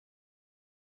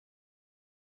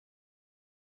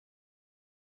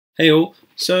Hey all,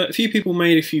 so a few people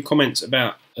made a few comments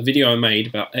about a video I made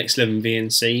about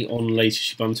x11vnc on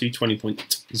latest Ubuntu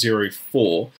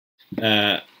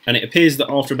 20.04 and it appears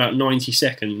that after about 90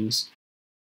 seconds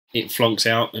it flunks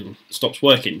out and stops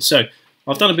working. So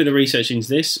I've done a bit of research into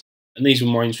this and these were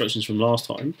my instructions from last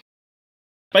time.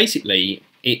 Basically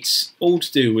it's all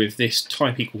to do with this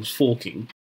type equals forking.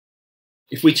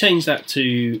 If we change that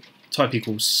to type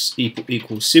equals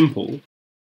simple,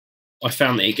 I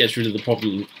found that it gets rid of the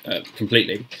problem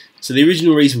completely. So the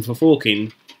original reason for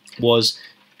forking was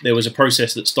there was a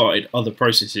process that started other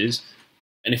processes,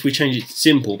 and if we change it to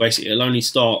simple, basically it'll only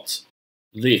start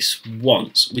this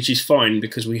once, which is fine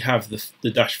because we have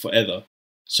the dash forever.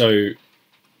 So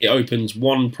it opens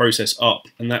one process up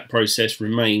and that process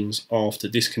remains after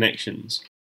disconnections.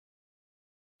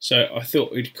 So I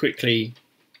thought we'd quickly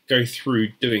go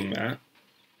through doing that.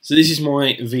 So this is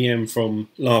my VM from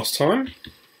last time.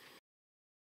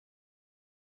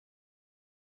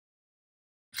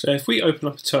 So if we open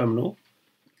up a terminal,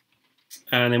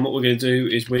 and then what we're going to do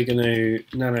is we're going to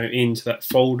nano into that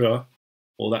folder,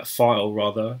 or that file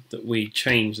rather, that we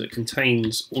changed that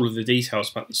contains all of the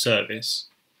details about the service.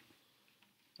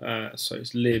 So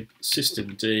it's lib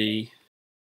systemd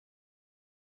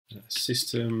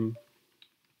system,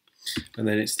 and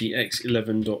then it's the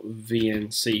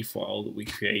x11.vnc file that we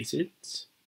created.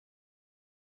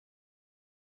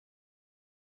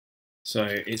 So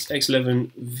it's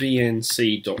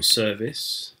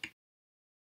x11vnc.service,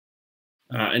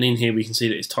 and in here we can see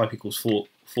that it's type equals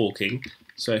forking.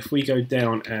 So if we go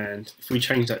down and if we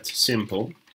change that to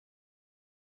simple,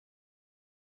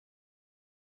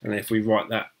 and if we write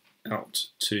that out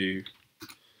to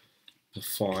the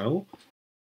file,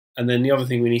 and then the other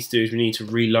thing we need to do is we need to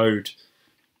reload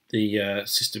the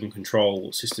system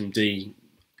control systemd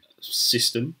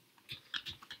system.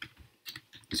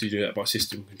 So you do that by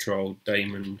system control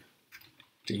daemon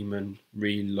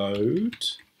reload,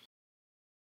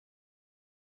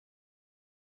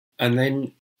 and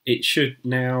then it should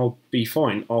now be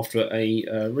fine after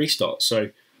a restart. So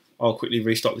I'll quickly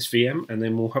restart this VM and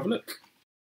then we'll have a look.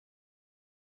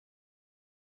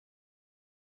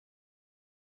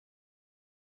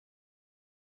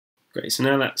 Great, so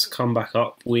now that's come back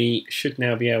up, we should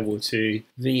now be able to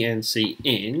VNC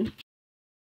in.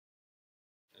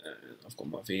 I've got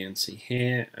my VNC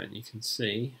here and you can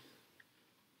see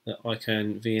that I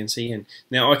can VNC in.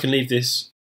 Now I can leave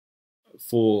this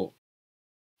for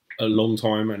a long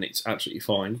time and it's absolutely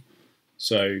fine.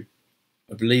 So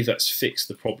I believe that's fixed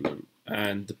the problem,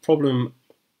 and the problem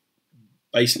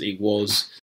basically was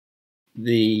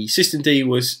the systemd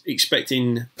was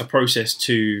expecting a process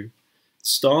to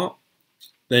start,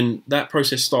 then that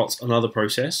process starts another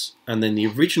process, and then the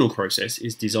original process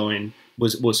is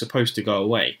was supposed to go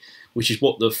away, which is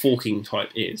what the forking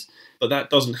type is. But that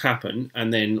doesn't happen,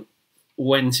 and then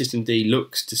when systemd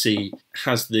looks to see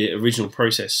has the original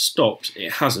process stopped,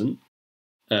 it hasn't.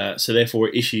 So therefore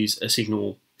it issues a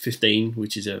signal 15,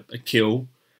 which is a kill,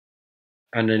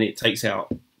 and then it takes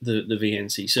out the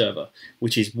VNC server,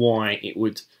 which is why it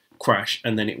would crash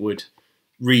and then it would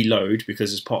reload,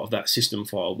 because as part of that system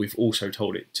file we've also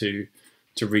told it to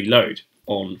reload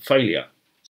on failure.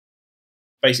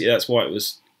 Basically that's why it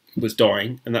was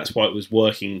dying, and that's why it was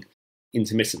working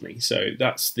intermittently. So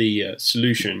that's the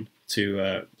solution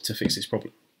to fix this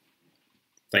problem.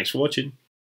 Thanks for watching.